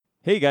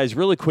Hey guys,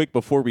 really quick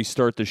before we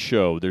start the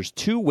show, there's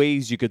two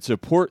ways you could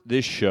support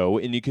this show,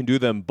 and you can do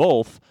them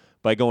both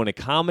by going to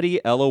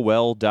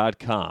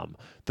comedylol.com.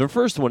 The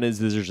first one is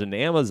there's an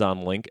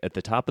Amazon link at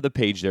the top of the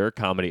page there,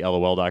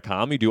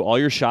 comedylol.com. You do all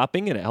your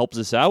shopping, and it helps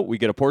us out. We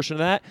get a portion of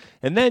that.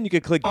 And then you can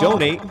click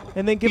donate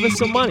and then give us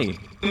some money.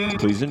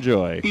 Please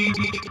enjoy.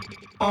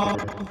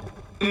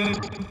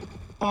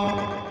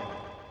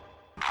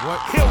 Hear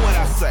what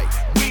I say,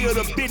 we are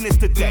the business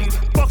today.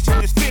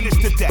 Function is finished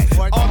today.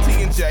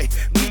 RT&J,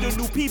 we the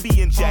new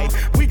PB&J.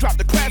 We dropped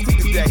the classic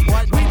today.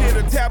 We did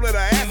a tablet of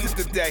acid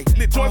today.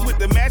 The joints with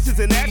the matches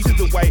and ashes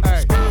away.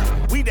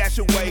 We dash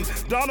away.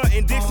 Donna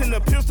and Dixon,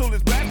 the pistol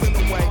is blasting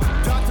away.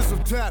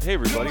 Hey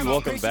everybody,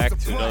 welcome back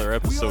to another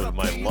episode of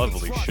my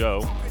lovely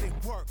show.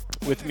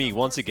 With me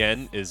once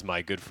again is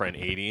my good friend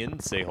Adian.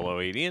 Say hello,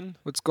 Adian.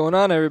 What's going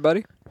on,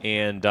 everybody?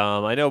 And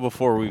I know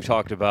before we've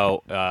talked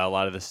about a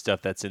lot of the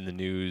stuff that's in the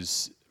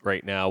news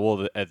right now.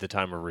 Well, at the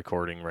time of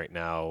recording right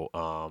now,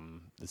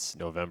 it's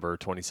November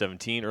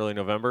 2017, early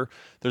November.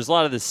 There's a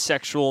lot of this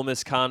sexual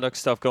misconduct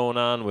stuff going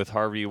on with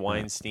Harvey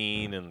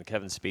Weinstein and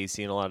Kevin Spacey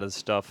and a lot of this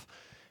stuff.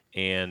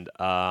 And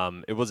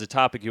it was a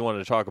topic you wanted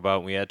to talk about,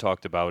 and we had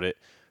talked about it.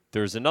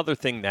 There's another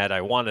thing that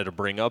I wanted to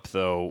bring up,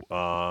 though,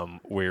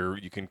 where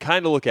you can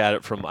kind of look at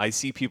it from, I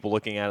see people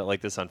looking at it like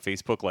this on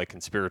Facebook, like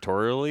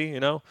conspiratorially, you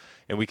know,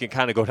 and we can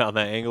kind of go down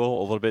that angle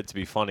a little bit to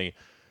be funny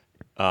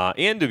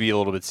and to be a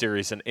little bit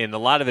serious. And a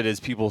lot of it is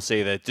people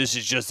say that this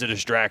is just a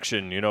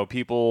distraction. You know,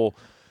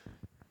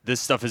 this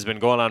stuff has been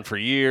going on for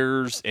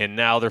years, and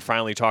now they're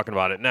finally talking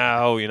about it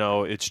now. You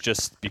know, it's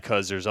just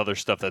because there's other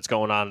stuff that's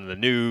going on in the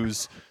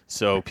news,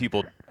 so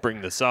people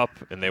bring this up,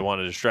 and they want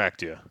to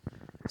distract you.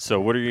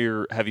 So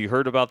have you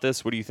heard about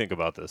this? What do you think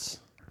about this?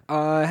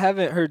 I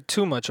haven't heard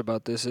too much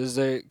about this.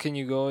 Can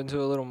you go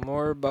into a little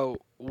more about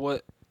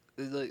what,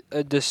 like,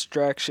 a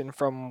distraction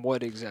from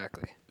what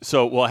exactly?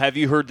 So, well, have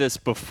you heard this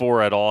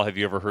before at all? Have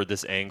you ever heard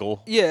this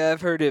angle? Yeah,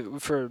 I've heard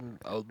it for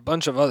a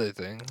bunch of other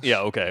things. Yeah,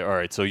 okay, all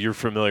right. So you're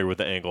familiar with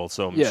the angle.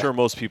 So I'm sure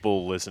most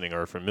people listening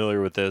are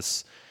familiar with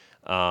this.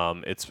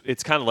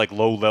 It's kind of like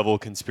low-level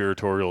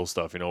conspiratorial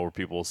stuff, you know, where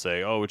people will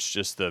say, oh, it's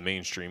just the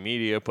mainstream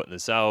media putting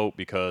this out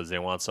because they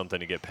want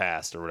something to get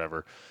passed or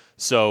whatever.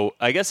 So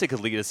I guess it could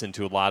lead us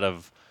into a lot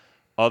of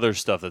other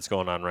stuff that's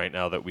going on right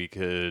now that we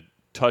could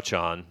touch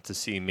on to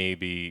see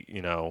maybe,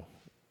 you know,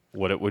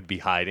 what it would be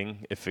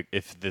hiding if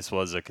this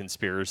was a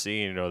conspiracy.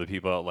 You know, the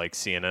people at like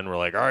CNN were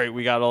like, all right,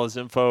 we got all this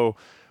info.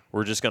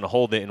 We're just going to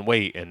hold it and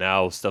wait. And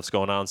now stuff's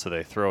going on, so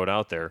they throw it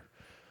out there.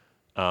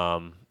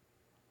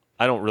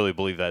 I don't really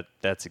believe that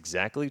that's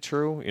exactly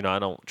true. You know, I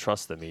don't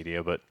trust the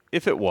media, but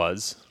if it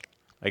was,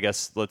 I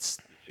guess let's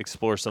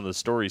explore some of the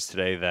stories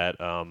today that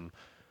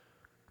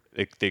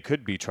they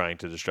could be trying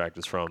to distract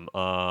us from.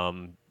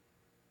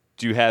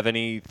 Do you have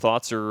any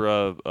thoughts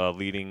or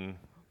leading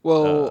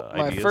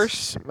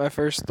ideas? my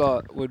first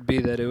thought would be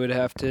that it would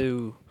have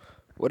to,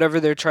 whatever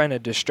they're trying to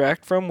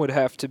distract from would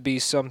have to be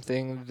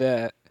something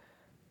that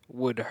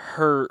would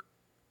hurt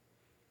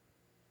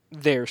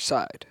their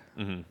side.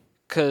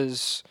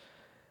 Because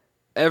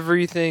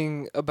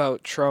everything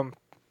about Trump,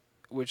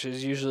 which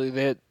is usually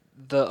that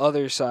the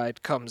other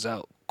side, comes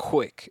out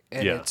quick,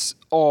 and it's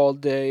all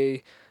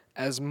day.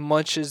 As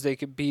much as they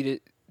could beat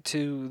it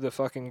to the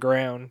fucking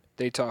ground,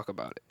 they talk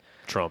about it.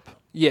 Trump.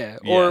 Yeah.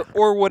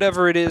 Or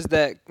whatever it is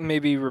that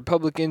maybe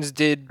Republicans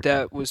did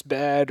that was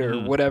bad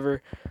or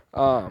whatever.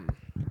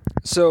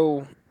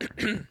 So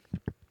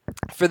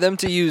for them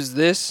to use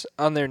this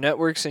on their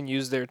networks and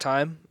use their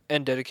time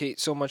and dedicate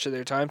so much of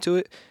their time to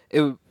it,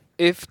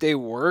 if they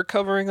were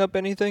covering up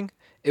anything,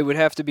 it would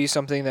have to be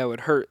something that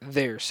would hurt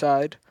their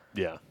side.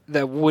 Yeah.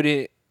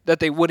 That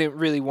they wouldn't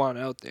really want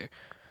out there.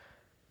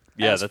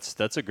 Yeah,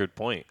 that's a good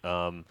point.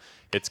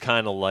 It's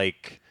kind of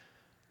like,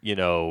 you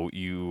know,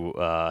 you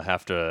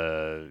have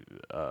to.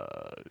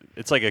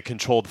 It's like a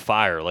controlled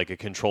fire, like a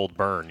controlled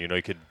burn. You know,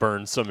 you could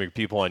burn some of your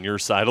people on your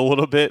side a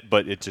little bit,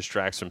 but it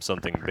distracts from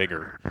something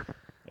bigger.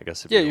 I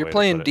guess. Yeah, you're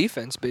playing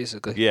defense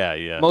basically.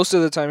 Yeah. Most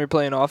of the time you're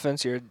playing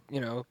offense. You're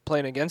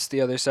playing against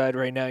the other side.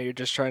 Right now you're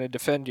just trying to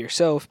defend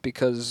yourself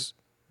because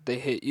they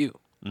hit you.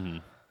 Mm-hmm.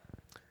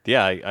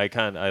 Yeah,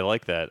 I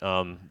like that.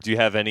 Do you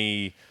have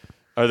any?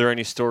 Are there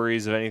any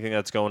stories of anything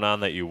that's going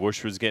on that you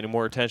wish was getting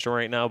more attention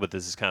right now, but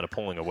this is kind of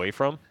pulling away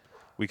from?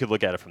 We could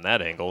look at it from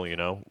that angle, you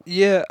know.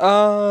 Yeah.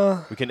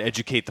 We can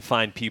educate the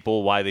fine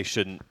people why they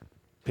shouldn't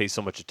pay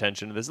so much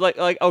attention to this.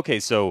 Like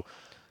okay, so.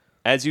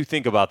 As you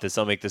think about this,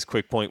 I'll make this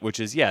quick point, which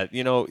is,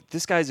 you know,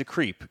 this guy's a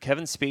creep.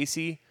 Kevin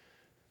Spacey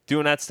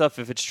doing that stuff,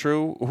 if it's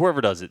true,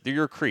 whoever does it,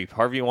 you're a creep.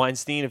 Harvey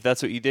Weinstein, if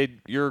that's what you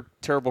did, you're a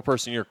terrible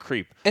person, you're a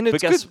creep. And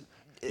it's good.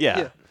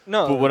 Yeah.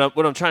 No. But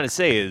what I'm trying to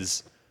say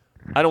is,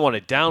 I don't want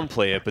to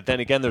downplay it, but then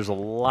again, there's a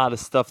lot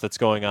of stuff that's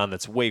going on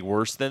that's way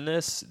worse than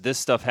this. This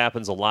stuff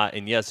happens a lot,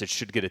 and yes, it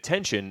should get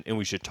attention, and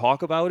we should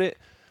talk about it,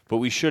 but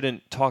we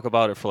shouldn't talk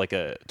about it for like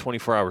a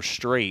 24 hours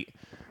straight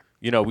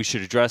we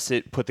should address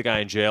it, put the guy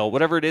in jail,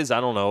 whatever it is. I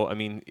don't know. I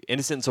mean,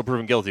 innocent until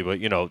proven guilty, but,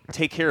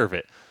 take care of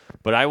it.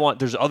 But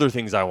there's other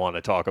things I want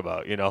to talk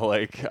about,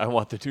 like I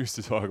want the news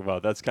to talk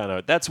about.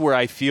 That's where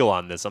I feel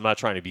on this. I'm not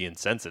trying to be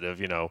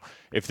insensitive,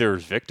 if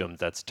there's victims,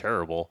 that's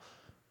terrible.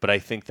 But I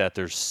think that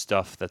there's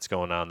stuff that's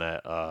going on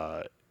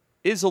that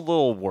is a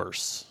little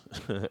worse,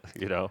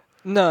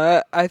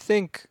 No, I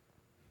think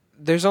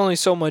there's only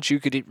so much you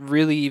could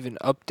really even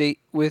update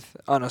with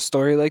on a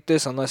story like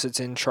this unless it's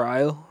in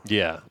trial.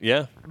 Yeah.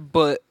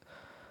 But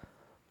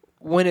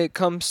when it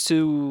comes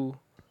to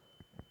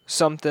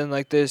something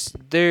like this,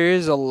 there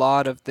is a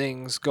lot of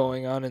things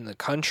going on in the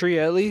country,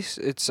 at least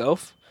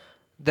itself,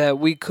 that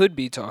we could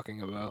be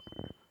talking about.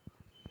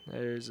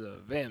 There's a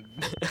van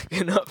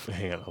backing up.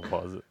 Hang on, I'll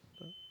pause it.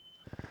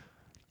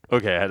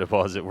 Okay, I had to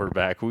pause it. We're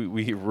back.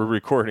 We're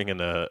recording in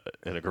a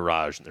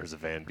garage, and there's a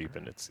van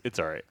beeping. It's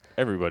all right,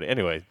 everybody.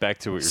 Anyway, back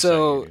to what you're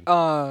saying.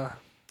 So,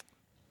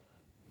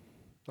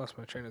 lost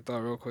my train of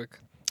thought real quick.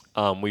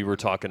 We were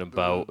talking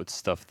about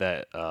stuff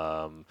that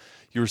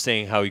you were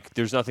saying how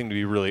there's nothing to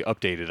be really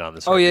updated on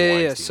this. Oh yeah.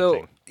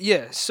 Weinstein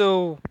thing.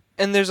 So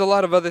and there's a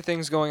lot of other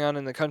things going on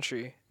in the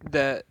country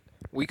that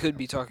we could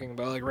be talking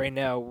about. Like right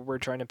now, we're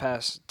trying to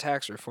pass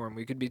tax reform.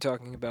 We could be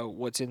talking about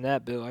what's in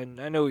that bill. I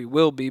know we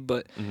will be,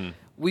 but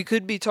we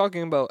could be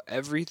talking about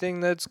everything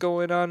that's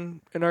going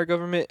on in our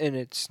government, and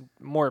it's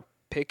more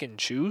pick and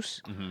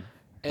choose.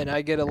 And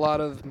I get a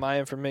lot of my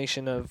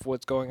information of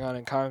what's going on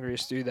in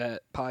Congress through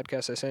that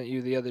podcast I sent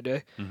you the other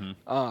day.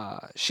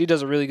 She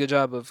does a really good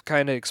job of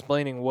kind of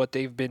explaining what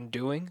they've been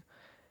doing.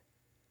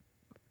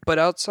 But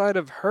outside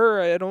of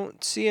her, I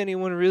don't see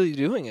anyone really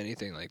doing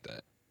anything like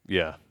that.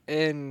 Yeah.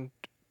 And,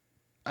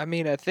 I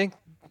mean, I think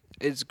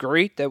it's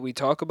great that we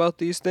talk about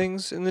these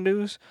things in the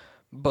news,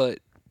 but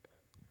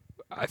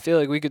I feel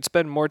like we could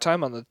spend more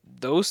time on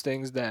those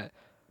things that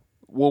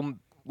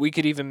we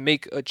could even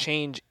make a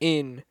change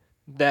in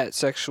that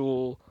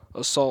sexual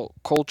assault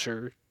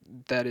culture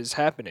that is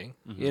happening.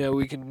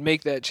 We can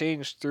make that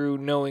change through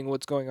knowing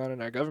what's going on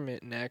in our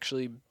government and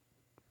actually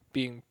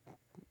being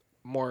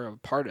more of a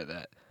part of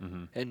that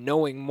and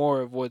knowing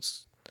more of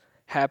what's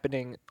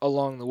happening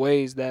along the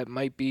ways that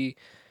might be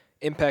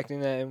impacting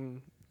that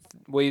in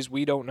ways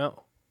we don't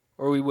know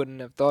or we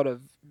wouldn't have thought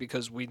of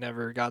because we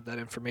never got that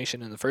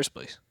information in the first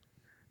place.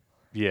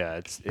 Yeah,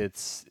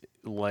 it's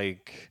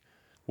like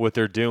what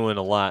they're doing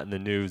a lot in the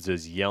news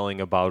is yelling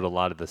about a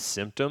lot of the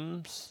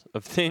symptoms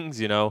of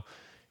things,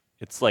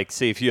 It's like,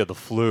 say, if you have the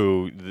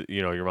flu,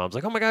 your mom's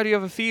like, oh, my God, you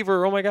have a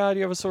fever. Oh, my God,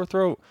 you have a sore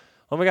throat.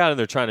 Oh, my God, and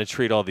they're trying to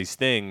treat all these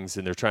things,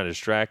 and they're trying to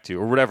distract you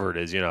or whatever it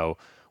is,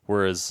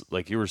 Whereas,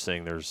 like you were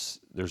saying,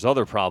 there's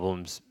other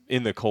problems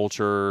in the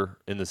culture,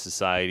 in the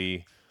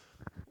society,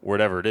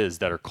 whatever it is,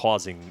 that are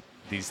causing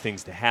these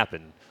things to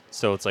happen.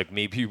 So it's like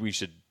maybe we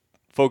should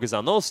focus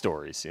on those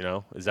stories,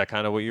 Is that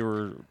kind of what you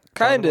were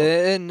kind of?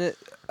 And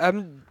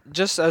I'm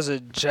just as a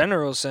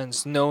general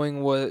sense,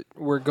 knowing what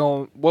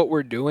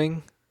we're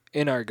doing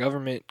in our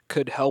government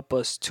could help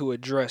us to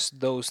address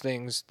those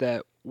things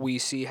that we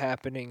see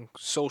happening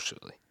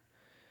socially.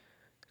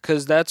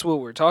 Because that's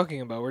what we're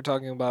talking about. We're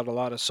talking about a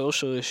lot of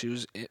social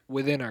issues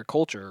within our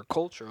culture, or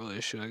cultural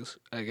issues,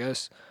 I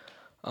guess.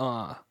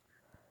 And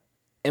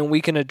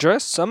we can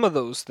address some of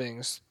those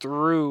things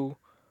through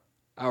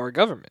our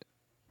government.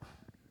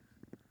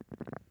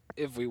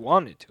 If we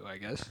wanted to, I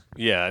guess.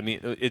 Yeah, I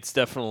mean, it's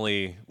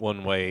definitely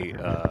one way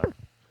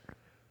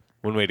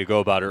to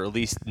go about it, or at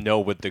least know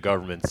what the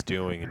government's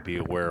doing and be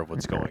aware of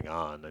what's going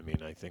on. I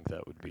mean, I think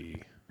that would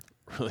be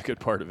a really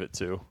good part of it,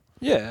 too.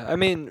 Yeah, I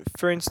mean,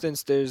 for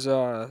instance, there's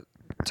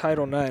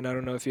Title IX. I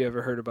don't know if you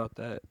ever heard about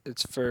that.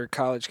 It's for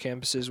college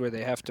campuses where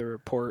they have to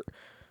report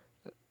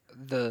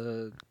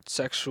the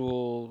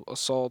sexual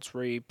assaults,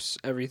 rapes,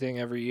 everything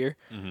every year.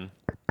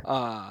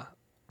 I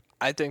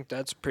think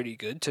that's pretty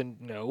good to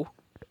know,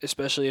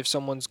 especially if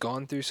someone's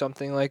gone through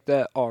something like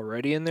that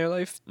already in their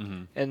life,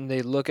 and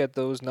they look at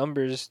those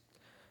numbers.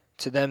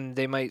 To them,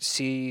 they might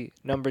see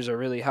numbers are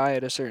really high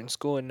at a certain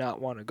school and not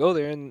want to go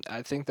there, and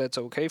I think that's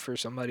okay for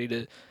somebody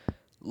to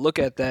look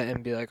at that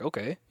and be like,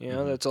 okay,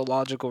 that's a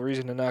logical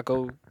reason to not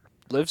go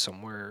live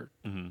somewhere.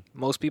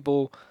 Most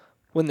people,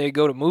 when they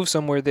go to move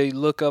somewhere, they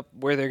look up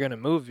where they're going to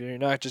move. You're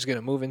not just going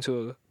to move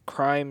into a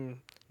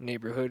crime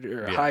neighborhood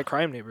or a high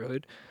crime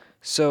neighborhood.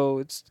 So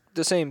it's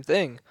the same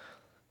thing.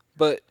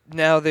 But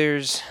now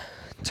there's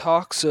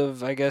talks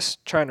of, I guess,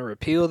 trying to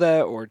repeal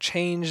that or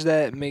change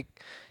that and make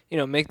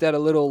that a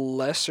little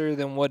lesser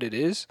than what it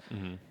is.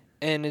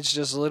 And it's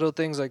just little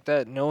things like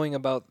that, knowing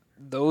about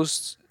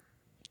those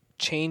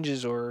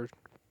changes, or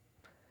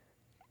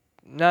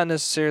not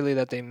necessarily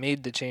that they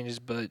made the changes,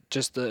 but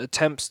just the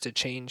attempts to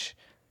change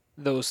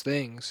those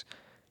things.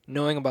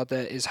 Knowing about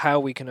that is how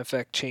we can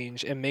affect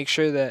change and make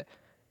sure that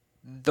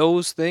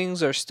those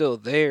things are still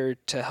there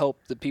to help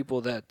the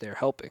people that they're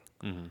helping.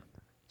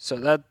 So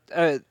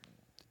that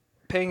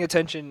paying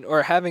attention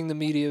or having the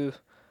media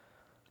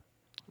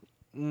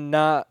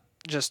not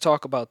just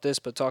talk about this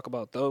but talk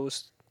about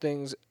those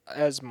things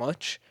as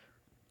much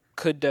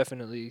could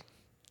definitely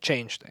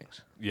change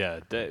things. Yeah,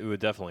 it would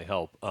definitely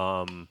help.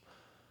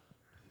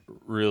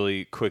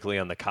 really quickly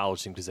on the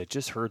college thing because I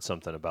just heard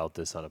something about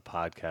this on a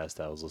podcast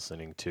I was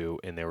listening to,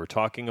 and they were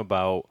talking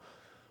about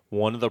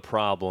one of the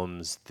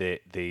problems that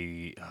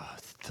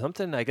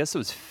something, I guess it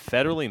was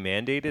federally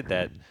mandated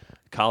that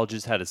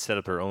colleges had to set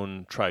up their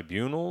own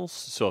tribunals.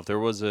 So if there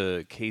was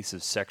a case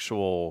of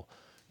sexual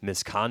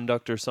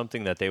misconduct or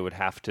something, that they would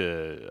have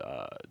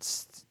to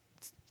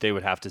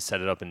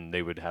set it up and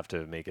they would have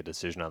to make a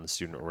decision on the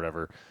student or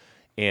whatever.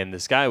 And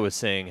this guy was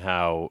saying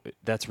how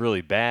that's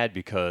really bad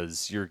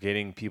because you're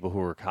getting people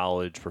who are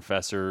college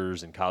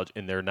professors and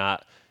they're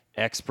not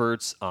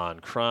experts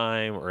on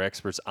crime or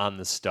experts on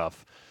this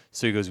stuff.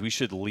 So he goes, we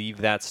should leave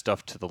that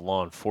stuff to the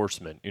law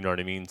enforcement. You know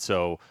what I mean?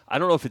 So I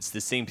don't know if it's the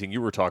same thing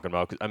you were talking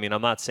about. 'Cause, I mean,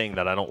 I'm not saying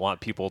that I don't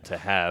want people to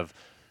have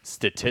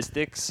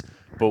statistics,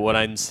 but what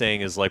I'm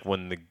saying is like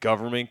when the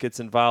government gets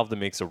involved and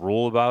makes a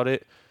rule about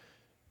it,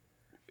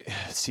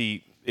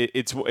 see,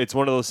 it's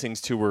one of those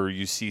things too where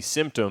you see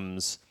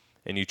symptoms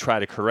and you try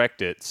to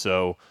correct it.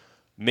 So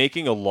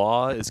making a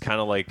law is kind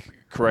of like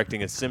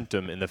correcting a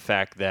symptom in the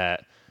fact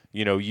that,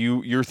 you know,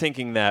 you're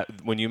thinking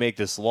that when you make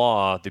this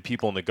law, the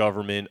people in the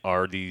government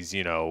are these,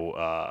 you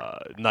know,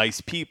 nice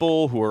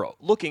people who are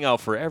looking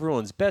out for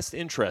everyone's best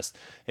interest,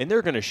 and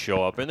they're going to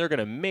show up and they're going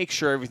to make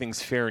sure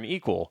everything's fair and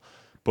equal.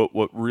 But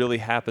what really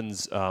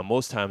happens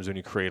most times when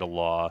you create a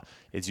law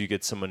is you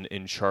get someone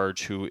in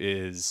charge who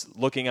is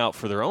looking out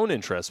for their own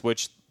interests,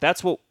 which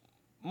that's what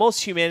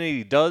most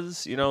humanity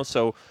does, you know.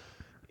 So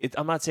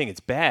I'm not saying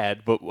it's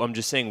bad, but I'm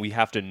just saying we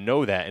have to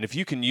know that. And if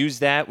you can use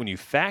that when you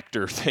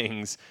factor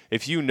things,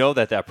 if you know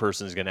that that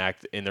person is going to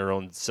act in their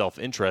own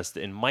self-interest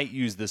and might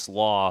use this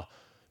law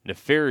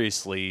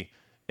nefariously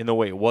in the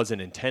way it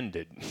wasn't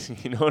intended,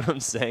 you know what I'm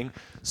saying?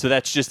 So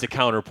that's just a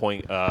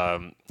counterpoint,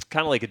 kind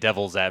of like a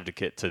devil's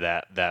advocate to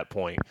that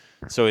point.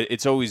 So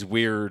it's always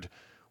weird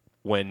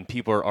when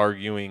people are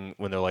arguing,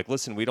 when they're like,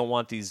 listen, we don't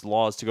want these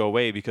laws to go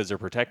away because they're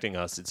protecting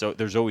us.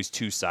 There's always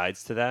two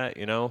sides to that,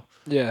 you know?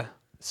 Yeah.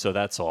 So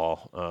that's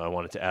all I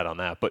wanted to add on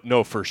that. But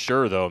no, for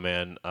sure, though,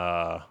 man,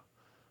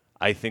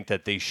 I think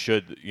that they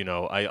should, you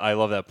know, I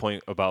love that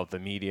point about the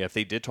media. If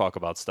they did talk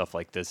about stuff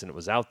like this and it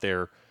was out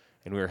there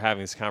and we were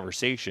having this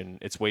conversation,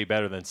 it's way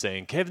better than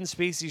saying Kevin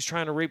Spacey's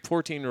trying to rape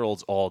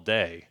 14-year-olds all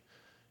day.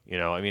 You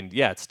know, I mean,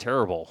 yeah, it's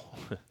terrible.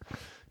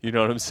 You know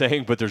what I'm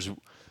saying? But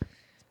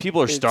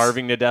people are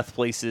starving to death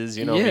places.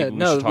 You know, yeah, we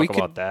should talk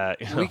about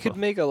that. You know? We could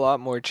make a lot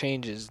more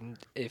changes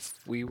if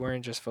we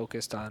weren't just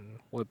focused on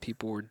what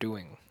people were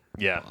doing.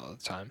 Yeah, all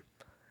the time.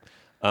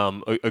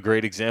 A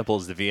great example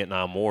is the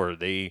Vietnam War.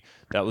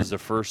 That was the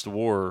first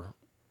war.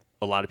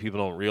 A lot of people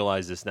don't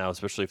realize this now,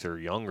 especially if they're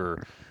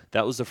younger.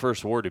 That was the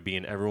first war to be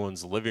in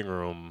everyone's living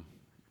room.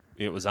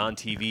 It was on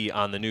TV,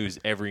 on the news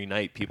every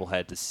night. People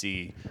had to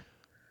see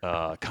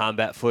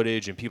combat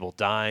footage and people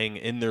dying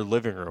in their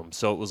living room.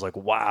 So it was like,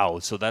 wow.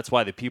 So that's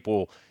why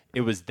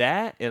it was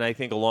that, and I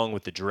think along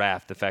with the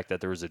draft, the fact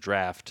that there was a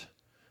draft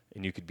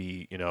and you could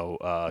be, you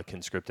know,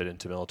 conscripted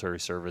into military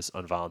service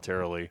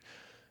involuntarily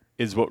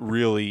is what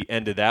really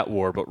ended that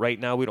war. But right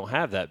now we don't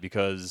have that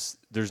because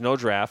there's no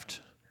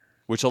draft,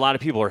 which a lot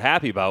of people are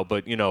happy about.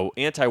 But, you know,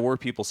 anti-war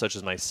people such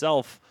as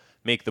myself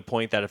make the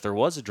point that if there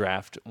was a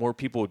draft, more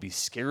people would be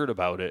scared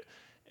about it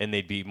and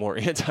they'd be more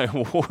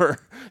anti-war.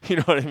 You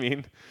know what I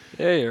mean?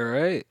 Yeah, you're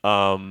right.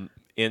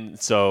 And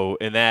so,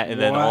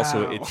 then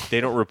also,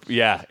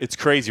 it's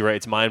crazy, right?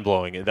 It's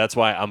mind-blowing. That's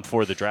why I'm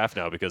for the draft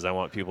now, because I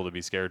want people to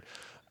be scared.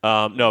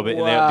 And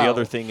the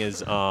other thing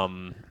is,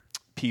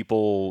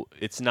 people,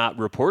 it's not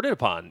reported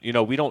upon. You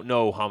know, we don't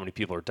know how many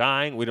people are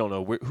dying. We don't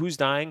know who's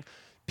dying.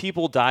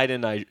 People died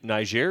in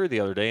Niger the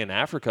other day in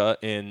Africa,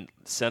 and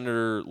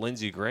Senator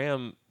Lindsey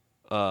Graham,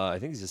 I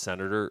think he's a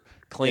senator,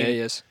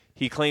 claimed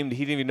he claimed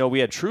he didn't even know we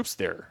had troops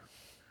there.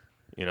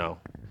 You know,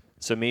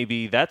 so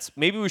maybe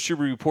we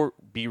should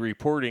be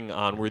reporting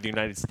on where the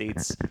United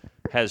States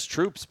has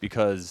troops,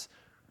 because,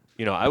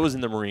 you know, I was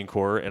in the Marine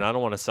Corps, and I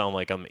don't want to sound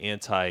like I'm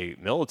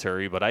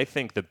anti-military, but I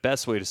think the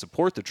best way to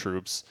support the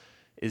troops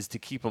is to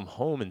keep them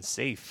home and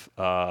safe.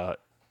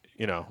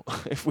 You know,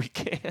 if we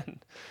can.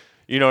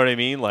 You know what I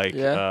mean? Like,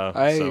 yeah,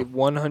 I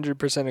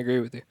 100% agree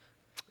with you.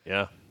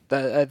 Yeah.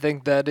 I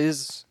think that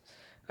is,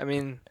 I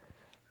mean,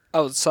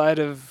 outside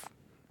of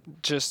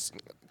just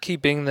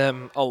keeping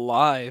them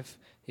alive,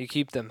 you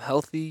keep them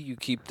healthy, you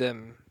keep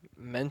them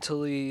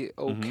mentally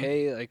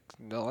okay. Mm-hmm.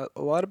 Like,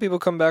 a lot of people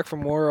come back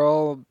from war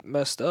all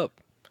messed up.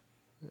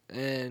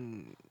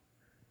 And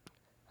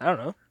I don't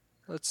know.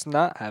 Let's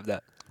not have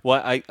that.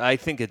 Well, I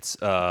think it's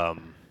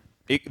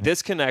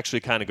this can actually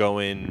kind of go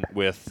in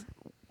with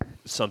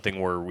something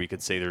where we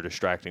could say they're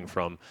distracting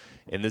from,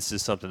 and this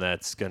is something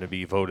that's going to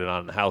be voted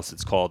on in the House.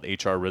 It's called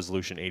H.R.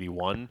 Resolution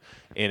 81,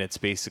 and it's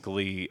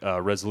basically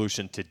a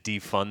resolution to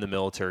defund the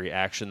military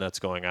action that's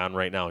going on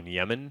right now in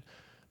Yemen.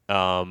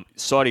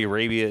 Saudi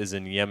Arabia is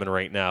in Yemen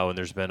right now, and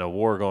there's been a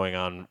war going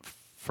on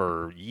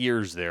for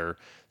years there.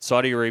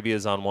 Saudi Arabia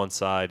is on one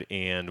side,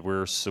 and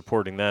we're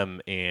supporting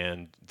them,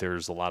 and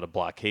there's a lot of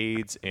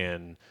blockades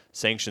and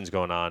sanctions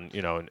going on,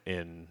 you know,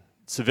 and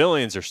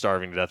civilians are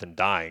starving to death and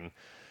dying.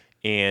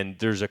 And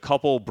there's a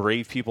couple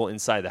brave people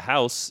inside the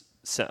House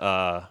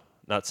not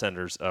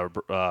senators,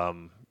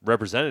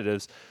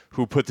 representatives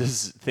who put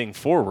this thing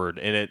forward.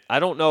 And I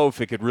don't know if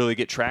it could really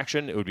get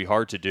traction. It would be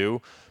hard to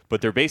do.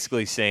 But they're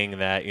basically saying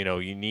that,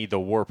 you need the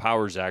War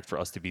Powers Act for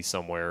us to be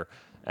somewhere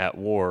at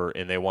war,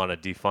 and they want to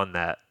defund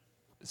that.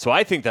 So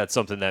I think that's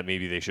something that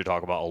maybe they should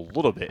talk about a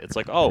little bit. It's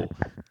like, who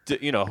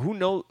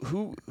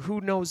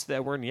knows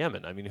that we're in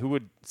Yemen? I mean, who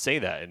would say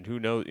that? And who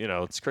knows?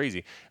 It's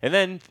crazy. And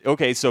then,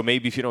 okay, so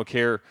maybe if you don't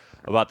care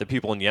about the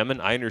people in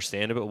Yemen, I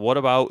understand it. But what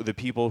about the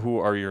people who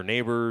are your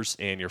neighbors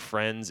and your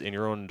friends and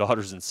your own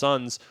daughters and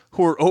sons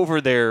who are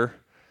over there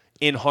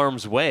in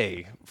harm's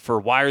way?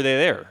 Why are they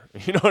there?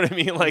 You know what I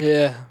mean? Like,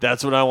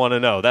 That's what I want to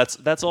know.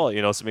 That's all.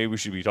 So maybe we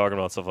should be talking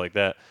about stuff like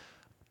that.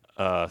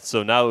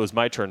 So now it was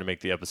my turn to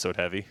make the episode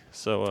heavy.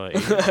 So,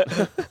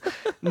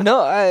 no,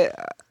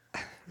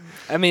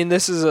 I mean,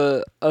 this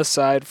is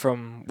aside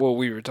from what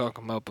we were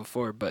talking about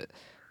before, but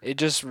it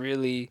just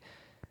really,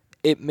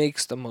 it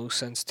makes the most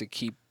sense to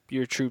keep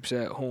your troops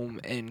at home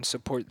and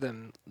support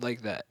them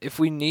like that. If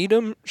we need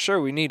them,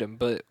 sure, we need them,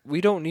 but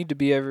we don't need to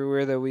be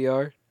everywhere that we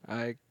are.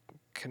 I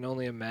can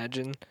only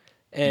imagine.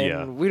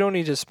 And we don't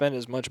need to spend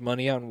as much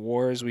money on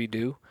war as we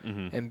do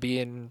and be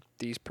in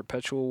these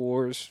perpetual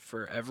wars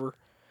forever.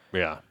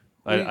 Yeah,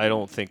 I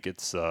don't think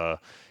it's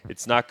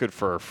not good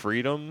for our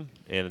freedom,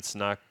 and it's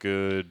not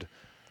good,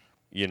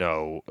 in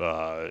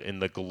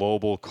the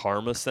global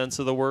karma sense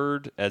of the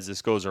word. As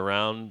this goes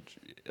around,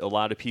 a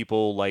lot of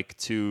people like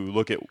to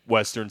look at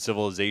Western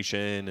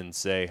civilization and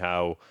say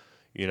how,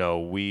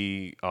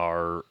 we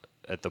are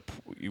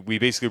we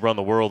basically run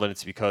the world, and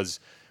it's because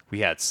we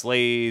had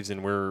slaves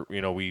and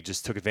we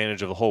just took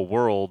advantage of the whole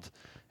world,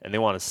 and they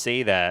want to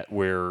say that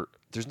where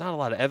there's not a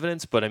lot of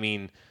evidence, but I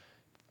mean,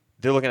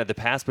 they're looking at the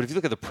past, but if you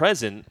look at the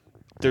present,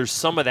 there's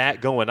some of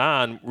that going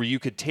on where you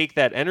could take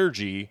that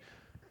energy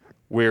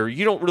where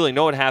you don't really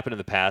know what happened in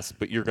the past,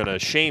 but you're going to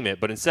shame it.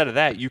 But instead of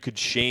that, you could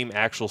shame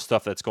actual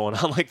stuff that's going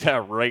on like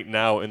that right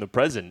now in the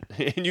present.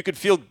 And you could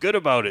feel good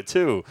about it,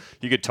 too.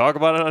 You could talk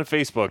about it on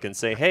Facebook and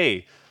say,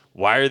 hey,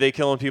 why are they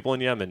killing people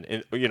in Yemen?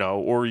 And,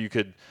 or you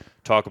could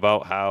talk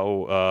about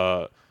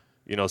how,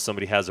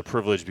 somebody has a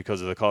privilege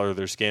because of the color of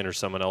their skin, or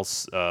someone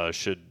else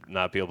should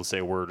not be able to say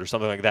a word or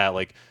something like that.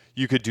 Like,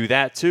 you could do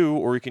that too,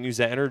 or you can use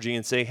that energy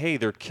and say, hey,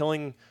 they're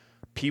killing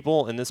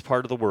people in this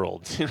part of the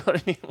world. You know what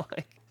I mean?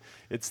 Like,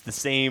 it's the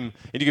same,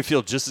 and you can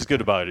feel just as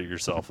good about it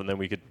yourself, and then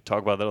we could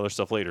talk about that other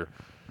stuff later.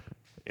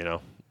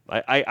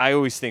 I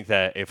always think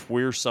that if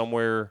we're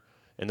somewhere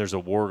and there's a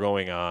war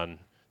going on,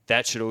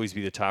 that should always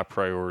be the top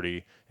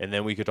priority, and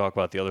then we could talk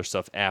about the other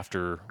stuff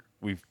after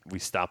we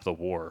stop the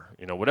war.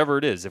 Whatever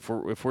it is, if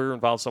we're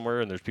involved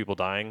somewhere and there's people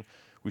dying,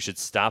 we should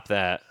stop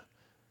that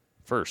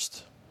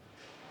first.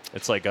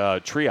 It's like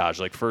triage,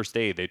 like first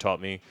aid. They taught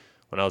me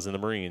when I was in the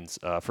Marines.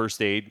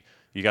 First aid,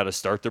 you got to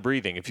start the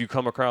breathing. If you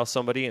come across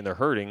somebody and they're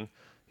hurting,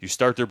 you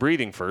start their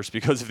breathing first,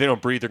 because if they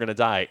don't breathe, they're going to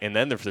die. And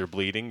then if they're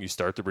bleeding, you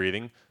start the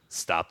breathing,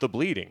 stop the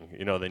bleeding.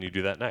 Then you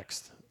do that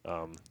next.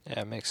 Yeah,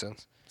 it makes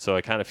sense. So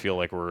I kind of feel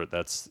like I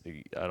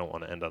don't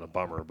want to end on a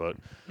bummer, but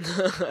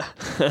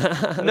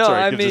no,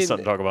 right. I Gives mean, us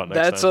something to talk about next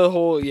that's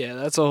time.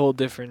 that's a whole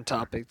different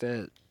topic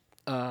that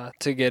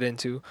to get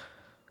into.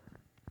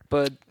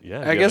 But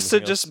I guess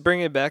to just bring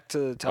it back to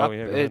the topic,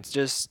 it's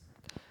just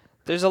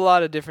there's a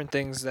lot of different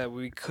things that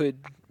we could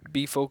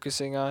be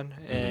focusing on,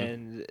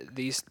 and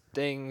these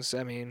things,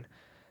 I mean,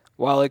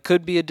 while it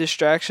could be a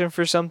distraction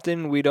for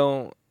something,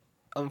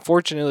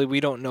 unfortunately, we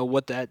don't know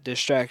what that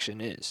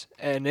distraction is.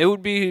 And it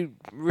would be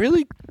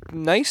really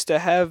nice to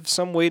have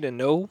some way to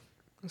know,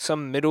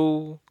 some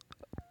middle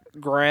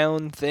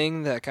ground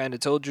thing that kind of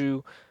told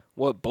you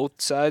what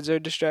both sides are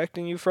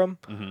distracting you from.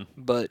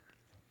 But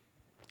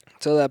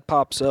until that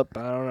pops up,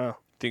 I don't know.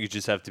 I think you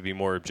just have to be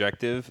more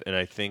objective, and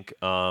I think,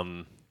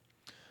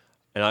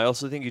 and I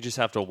also think you just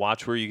have to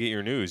watch where you get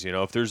your news.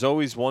 If there's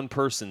always one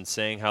person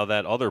saying how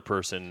that other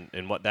person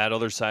and what that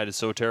other side is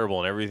so terrible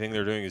and everything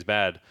they're doing is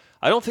bad,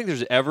 I don't think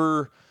there's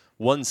ever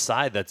one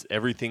side that's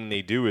everything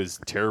they do is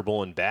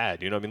terrible and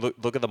bad. I mean,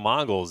 look at the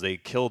Mongols. They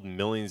killed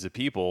millions of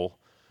people.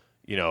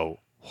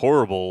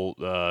 Horrible.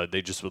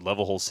 They just would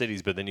level whole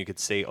cities, but then you could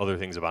say other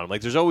things about them. Like,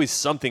 there's always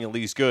something at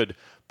least good.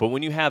 But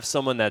when you have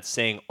someone that's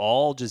saying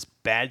all just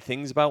bad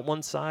things about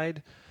one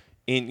side,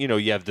 and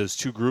you have those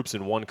two groups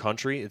in one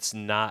country, it's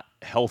not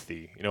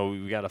healthy.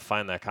 We got to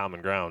find that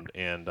common ground,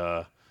 and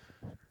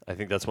I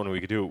think that's one we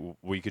could do.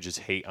 We could just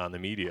hate on the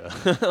media,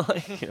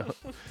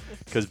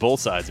 because both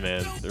sides,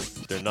 man,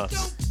 they're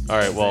nuts. All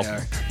right, well,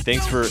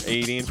 thanks for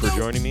Aideen for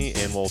joining me,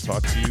 and we'll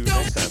talk to you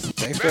next time.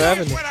 Thanks for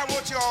having me. What I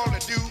want you all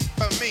to do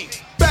for me.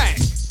 Bang!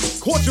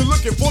 Caught you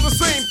looking for the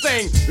same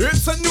thing.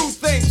 It's a new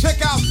thing.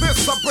 Check out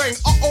this I bring.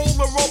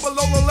 The roll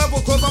below the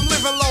level, cause I'm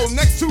living low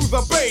next to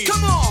the base.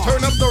 Come on!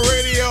 Turn up the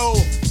radio.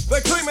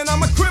 They're claiming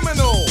I'm a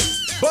criminal.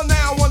 But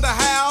now I wonder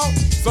how.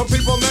 Some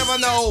people never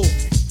know.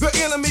 The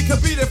enemy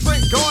could be the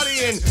Frank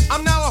Guardian.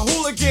 I'm now a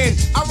hooligan.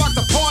 I rock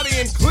the party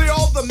and clear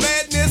all the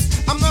madness.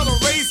 I'm not a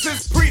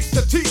racist. Preach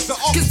to teach the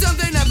Cause some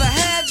they never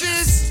had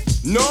this.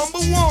 Number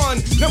one,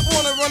 never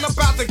wanna run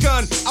about the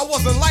gun. I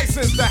wasn't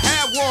licensed to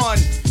have one.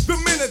 The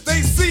minute they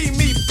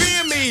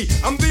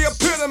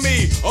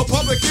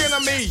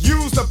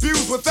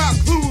without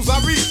clues. I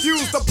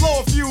refuse to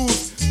blow a